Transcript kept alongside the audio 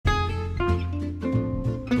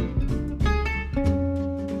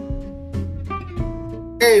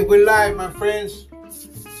Hey, we're live, my friends.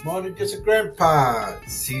 More than just a grandpa.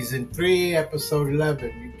 Season 3, episode 11.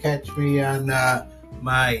 You catch me on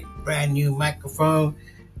my brand new microphone,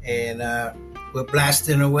 and we're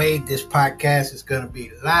blasting away. This podcast is going to be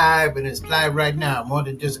live, and it's live right now. More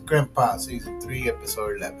than just a grandpa. Season 3,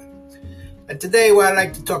 episode 11. And today, what I'd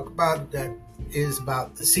like to talk about is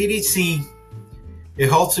about the CDC. It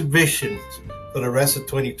holds a vision for the rest of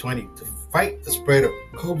 2020 to fight the spread of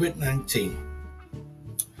COVID-19.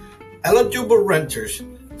 Eligible renters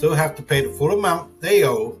still have to pay the full amount they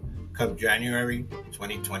owe come January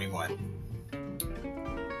 2021.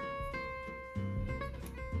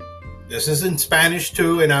 This is in Spanish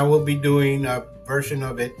too, and I will be doing a version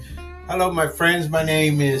of it. Hello, my friends. My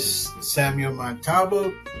name is Samuel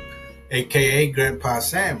Montalvo, aka Grandpa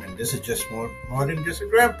Sam, and this is just more than just a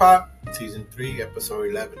grandpa. Season 3, episode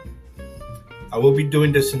 11. I will be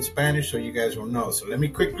doing this in Spanish so you guys will know. So let me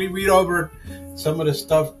quickly read over some of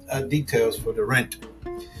the details for the rent.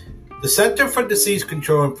 The Center for Disease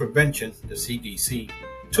Control and Prevention, the CDC,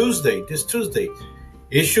 this Tuesday,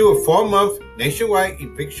 issue a 4-month nationwide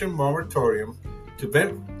eviction moratorium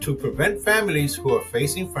to prevent families who are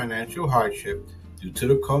facing financial hardship due to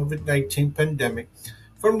the COVID-19 pandemic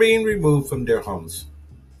from being removed from their homes.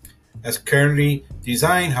 As currently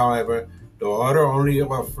designed, however, the order only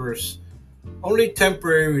offers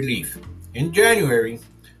temporary relief. In January,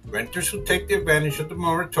 renters who take advantage of the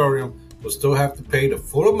moratorium will still have to pay the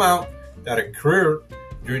full amount that accrued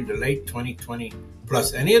during the late 2020,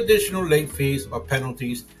 plus any additional late fees or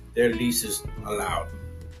penalties their leases allowed.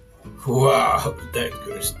 Wow, that's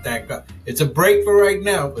gonna stack up. It's a break for right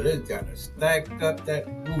now, but it's gonna stack up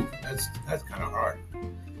that's kind of hard.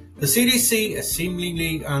 The CDC, a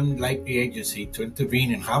seemingly unlikely agency to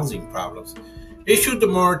intervene in housing problems, issued the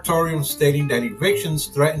moratorium stating that evictions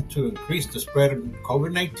threaten to increase the spread of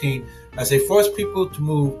COVID-19 as they force people to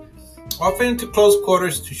move, often into close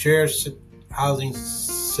quarters to share housing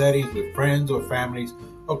settings with friends or families,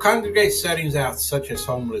 or congregate settings out such as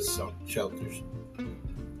homeless shelters.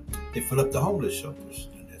 They fill up the homeless shelters,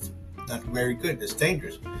 and it's not very good. It's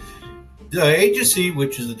dangerous. The agency,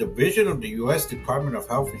 which is a division of the U.S. Department of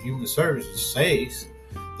Health and Human Services, says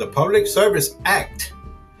the Public Service Act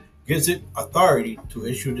gives it authority to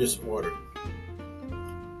issue this order.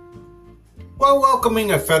 While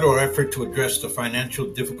welcoming a federal effort to address the financial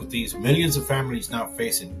difficulties millions of families now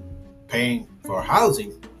facing paying for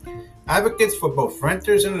housing, advocates for both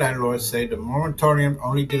renters and landlords say the moratorium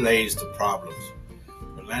only delays the problems.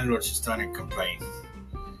 The landlords are starting to complain.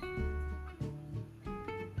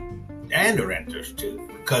 And the renters too,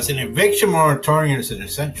 because an eviction moratorium is an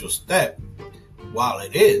essential step. While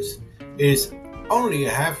it is only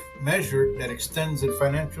a half measure that extends the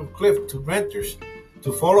financial cliff to renters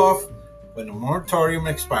to fall off when the moratorium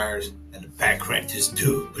expires and the back rent is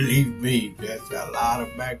due. Believe me, that's a lot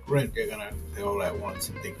of back rent they're gonna pay all at once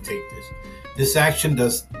and dictate this. This action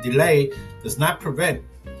does not prevent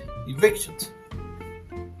evictions.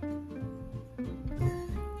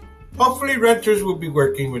 Hopefully, renters will be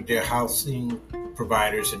working with their housing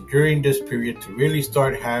providers and during this period to really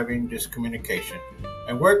start having this communication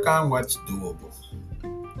and work on what's doable.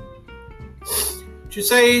 She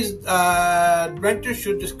says renters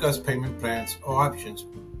should discuss payment plans or options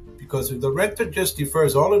because if the renter just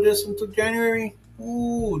defers all of this until January,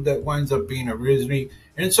 that winds up being a really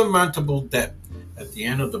insurmountable debt at the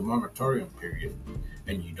end of the moratorium period,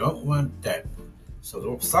 and you don't want that. So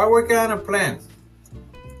they'll start working on a plan.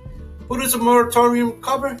 Who does the moratorium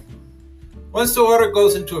cover? Once the order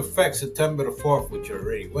goes into effect September the 4th, which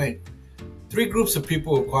already went, 3 groups of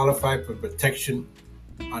people will qualify for protection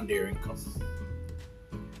on their income.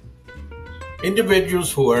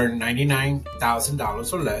 Individuals who earn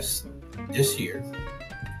 $99,000 or less this year,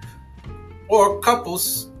 or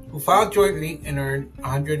couples who filed jointly and earn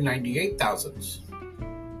 $198,000.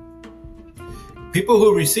 People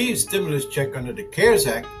who received stimulus check under the CARES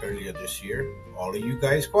Act earlier this year, all of you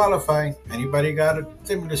guys qualify. Anybody got a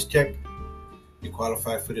stimulus check, you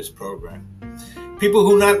qualify for this program. People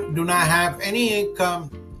who do not have any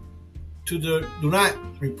income do not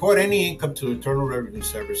report any income to the Internal Revenue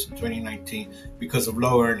Service in 2019 because of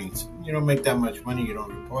low earnings. You don't make that much money, you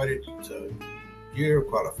don't report it, so you're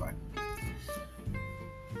qualified.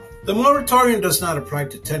 The moratorium does not apply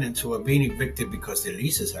to tenants who are being evicted because their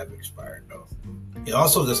leases have expired, though. It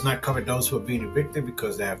also does not cover those who are being evicted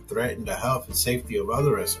because they have threatened the health and safety of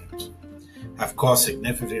other residents, have caused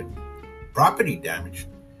significant property damage,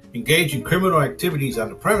 engaged in criminal activities on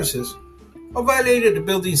the premises, or violated the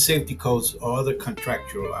building safety codes or other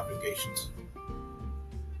contractual obligations.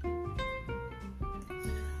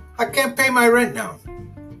 I can't pay my rent now.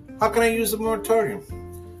 How can I use the moratorium?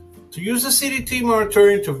 To use the CD3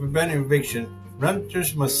 moratorium to prevent eviction,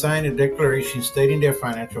 renters must sign a declaration stating their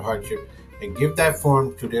financial hardship and give that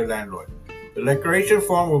form to their landlord. The declaration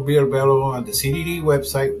form will be available on the CDD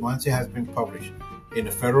website once it has been published in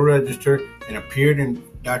the Federal Register and appeared in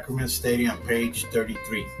documents stating on page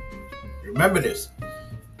 33. Remember this,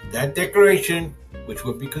 that declaration, which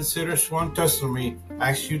will be considered sworn testimony,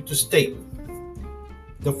 asks you to state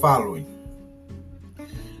the following.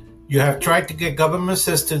 You have tried to get government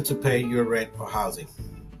assistance to pay your rent or housing.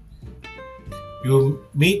 You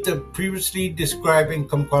meet the previously described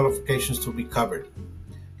income qualifications to be covered.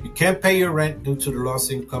 You can't pay your rent due to the lost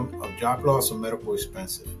income of job loss or medical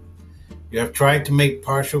expenses. You have tried to make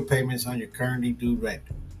partial payments on your currently due rent.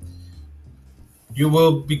 You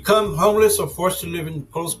will become homeless or forced to live in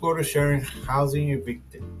close quarters sharing housing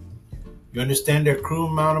evicted. You understand the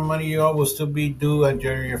accrued amount of money you owe will still be due on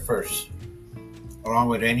January 1st, along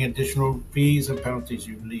with any additional fees and penalties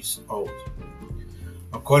you least owed.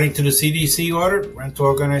 According to the CDC order, rental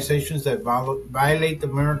organizations that violate the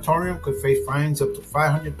moratorium could face fines up to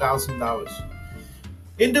 $500,000.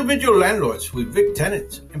 Individual landlords who evict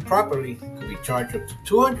tenants improperly could be charged up to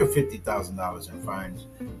 $250,000 in fines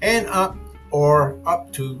and up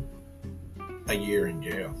to a year in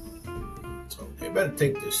jail. So they better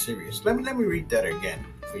take this serious. Let me read that again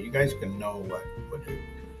so you guys can know what the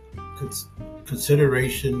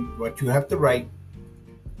consideration, what you have to write.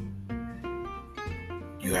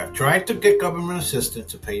 You have tried to get government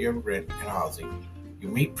assistance to pay your rent and housing. You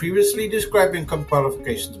meet previously described income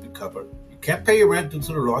qualifications to be covered. You can't pay your rent due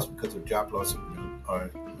to the loss because of job loss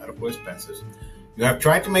or medical expenses. You have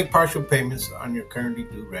tried to make partial payments on your currently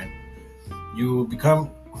due rent. You will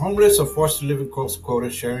become homeless or forced to live in close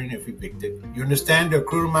quarters sharing if evicted. You understand the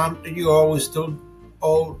accrued amount that you owe is still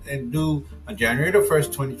owed and due on January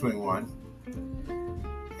 1st, 2021.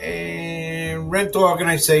 And rental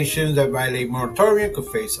organizations that violate moratorium could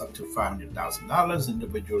face up to $500,000.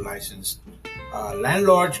 Individual licensed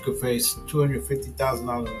landlords could face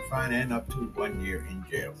 $250,000 in a fine and up to 1 year in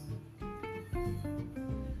jail.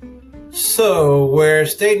 So, where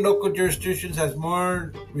state and local jurisdictions has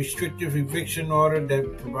more restrictive eviction order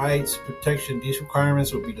that provides protection, these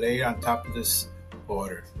requirements will be laid on top of this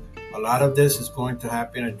order. A lot of this is going to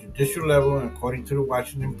happen at judicial level, and according to the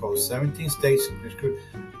Washington Post, 17 states and District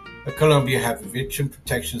of Columbia have eviction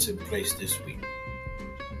protections in place this week.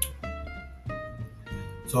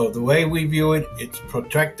 So the way we view it, it's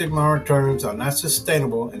protracted moratoriums are not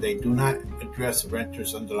sustainable and they do not address the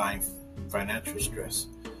renter's underlying financial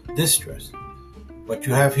distress. What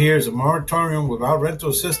you have here is a moratorium without rental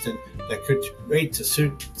assistance that could create a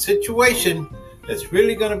situation that's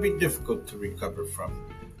really going to be difficult to recover from.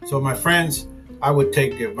 So my friends, I would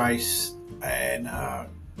take the advice and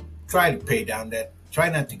try to pay down that. Try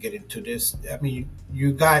not to get into this. I mean,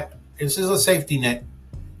 this is a safety net,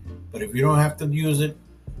 but if you don't have to use it,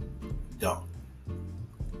 don't.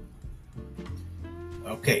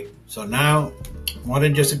 Okay, so now, More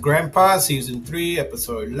Than Just a Grandpa, Season 3,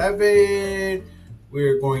 Episode 11.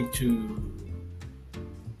 We're going to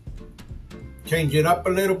change it up a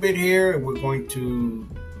little bit here. And what I'm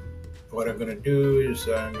going to do is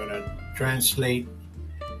I'm going to translate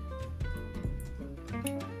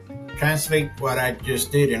what I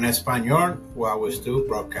just did in Español while we're still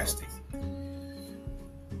broadcasting.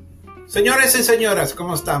 Señores y señoras,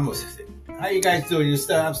 ¿cómo estamos? How you guys doing?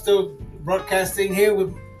 I'm still broadcasting here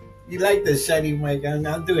with. You like this shiny mic?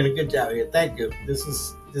 I'm doing a good job here. Thank you. This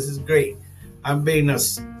is great. I'm being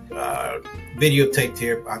videotaped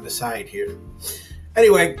here on the side here.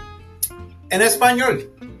 Anyway, en español.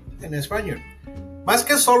 Más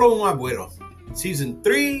que solo un abuelo. Season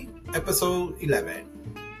 3, Episode 11.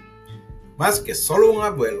 Más que solo un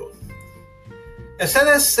abuelo. El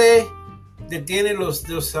CDC detiene los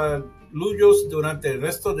desarrollos durante el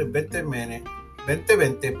resto del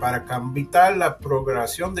 2020 para combatir la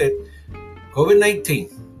propagación de COVID-19.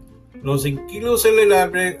 Los inquilinos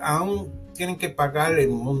celulares aún tienen que pagar el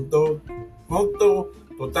monto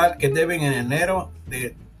total que deben en enero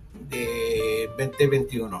de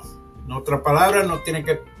 2021. En otras palabras, no tienen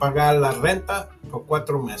que pagar la renta por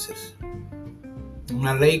 4 meses.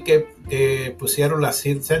 Una ley que pusieron el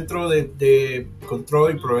Centro de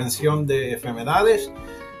Control y Prevención de Enfermedades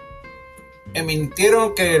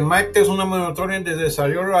emitieron que el martes una moratoria de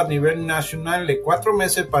desarrollo a nivel nacional de 4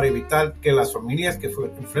 meses para evitar que las familias que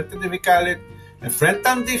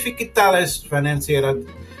enfrentan dificultades financieras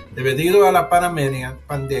debido a la pandemia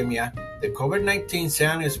de COVID-19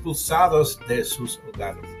 sean expulsados de sus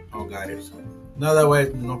hogares. Nada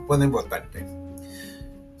más, no pueden votarte.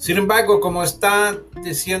 Sin embargo, como está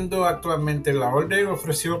diciendo actualmente, la orden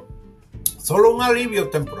ofreció solo un alivio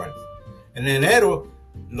temporal. En enero,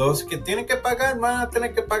 los que tienen que pagar van a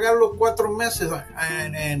tener que pagar los 4 meses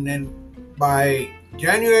by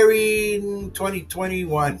January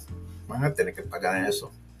 2021. Van a tener que pagar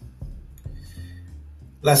eso.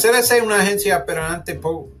 La CDC es una agencia aperadamente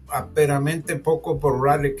poco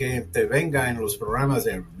probable que intervenga en los programas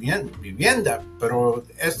de vivienda, pero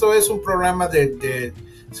esto es un programa de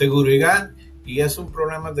seguridad y es un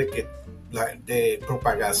programa de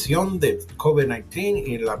propagación de COVID-19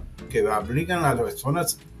 y que obligan a las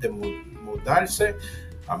personas de mudarse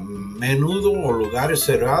a menudo o lugares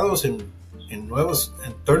cerrados en nuevos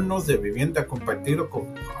entornos de vivienda compartido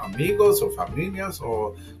con amigos o familias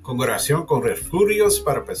o congregación con refugios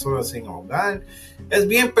para personas sin hogar. Es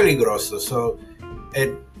bien peligroso.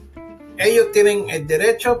 Ellos tienen el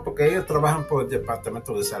derecho porque ellos trabajan por el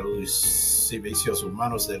Departamento de Salud y Servicios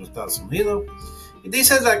Humanos de los Estados Unidos. Y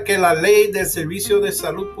dice que la ley del Servicio de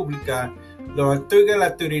Salud Pública lo otorga la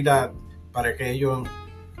autoridad para que ellos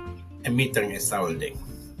emitan esta orden.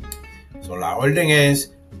 La orden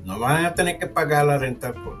es: no van a tener que pagar la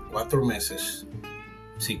renta por 4 meses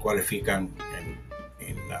si cualifican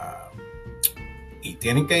y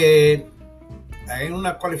tienen que... Hay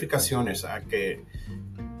unas cualificaciones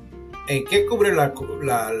que cubre la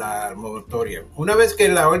moratoria. Una vez que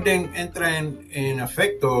la orden entra en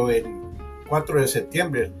efecto el 4 de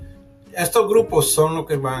septiembre, estos grupos son los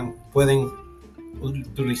que pueden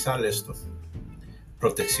utilizar esto.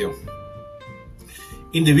 Protección.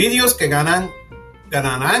 Individuos que ganarán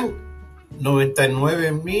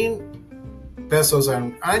 $99,000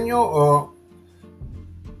 al año o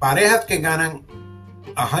parejas que ganan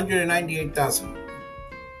 $198,000,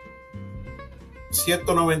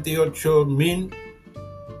 $198,000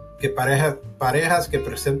 que parejas que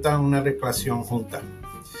presentan una declaración junta.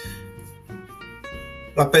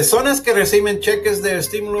 Las personas que reciben cheques de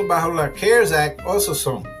estímulo bajo la CARES Act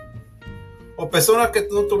son o personas que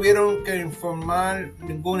no tuvieron que informar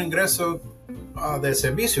ningún ingreso de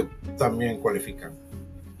servicio también cualifican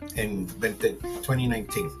en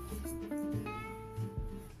 2019.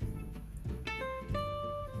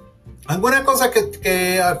 Alguna cosa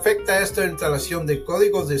que afecta a esta instalación de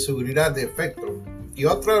códigos de seguridad de efecto y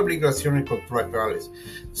otras obligaciones contractuales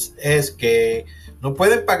es que no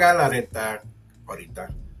pueden pagar la renta ahorita.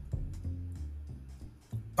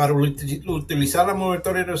 Para utilizar la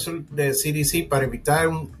moratoria de CDC para evitar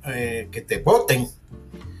que te voten,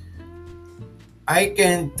 hay que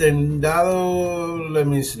entender, let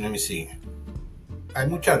me see. Hay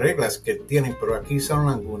muchas reglas que tienen, pero aquí son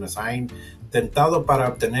algunas. Hay intentado para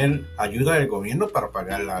obtener ayuda del gobierno para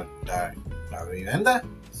pagar la vivienda.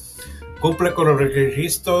 Cumple con los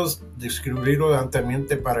requisitos describidos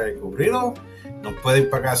anteriormente para el cubrirlo. No pueden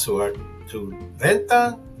pagar su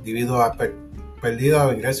renta debido a pérdida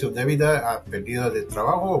de ingresos debido a pérdida de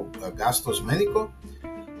trabajo o gastos médicos.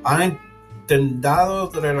 Han intentado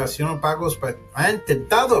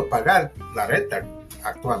pagar la renta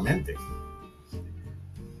actualmente.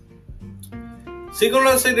 Según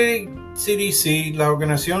la CDC, las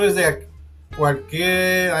organizaciones de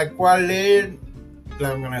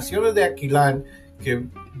alquiler que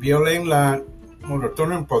violen la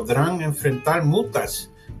moratoria podrán enfrentar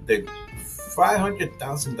multas de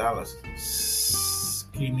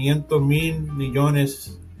 $500,000, $500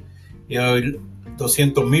 millones y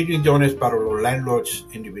 $200 millones para los landlords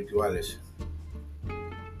individuales.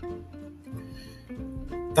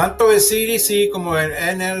 Tanto el CDC como el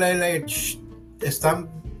NLH están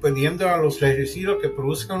pidiendo a los legisladores que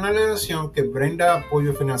produzcan una legislación que brinda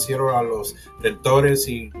apoyo financiero a los rentores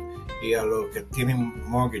y a los que tienen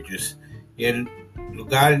mortgages. Y el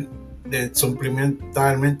lugar de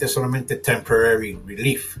suplementalmente solamente temporary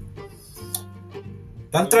relief.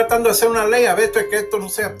 Están tratando de hacer una ley a ver que esto no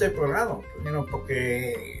sea temporal,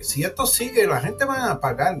 porque si esto sigue, la gente van a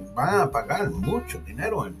pagar mucho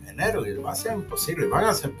dinero en enero y va a ser imposible, van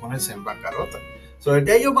a ponerse en bancarrota.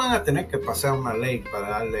 Ellos van a tener que pasar una ley para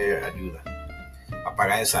darle ayuda a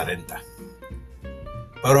pagar esa renta.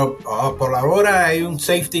 Pero por ahora hay un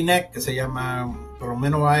safety net que se llama, por lo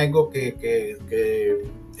menos algo que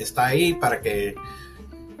está ahí para que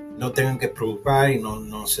no tengan que preocupar y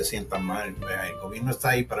no se sientan mal. El gobierno está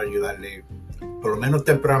ahí para ayudarle, por lo menos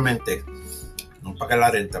temporalmente, no pagar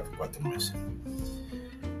la renta por 4 meses.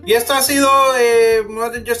 Y esto ha sido More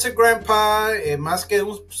Than Just a Grandpa, más que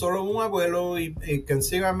solo un abuelo. Y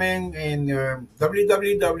consíganme en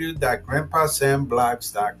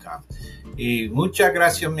www.grandpasamblogs.com. Y muchas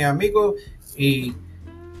gracias, mi amigo. Y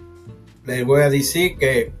les voy a decir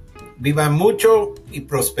que vivan mucho y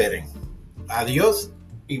prosperen. Adiós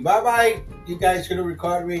Bye-bye. You guys gonna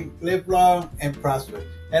record me. Live long and prosper.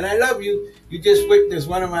 And I love you. You just witnessed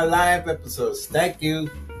one of my live episodes. Thank you.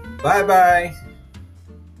 Bye-bye.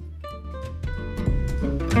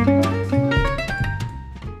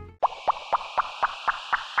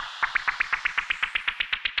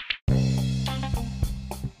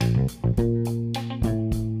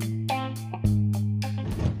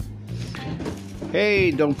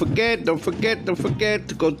 Hey, don't forget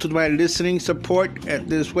to go to my listening support at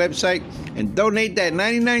this website and donate that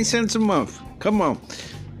 99 cents a month. Come on.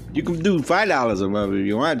 You can do $5 a month if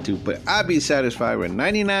you want to, but I'll be satisfied with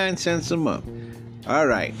 99 cents a month. All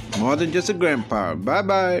right. More than just a grandpa.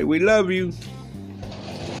 Bye-bye. We love you.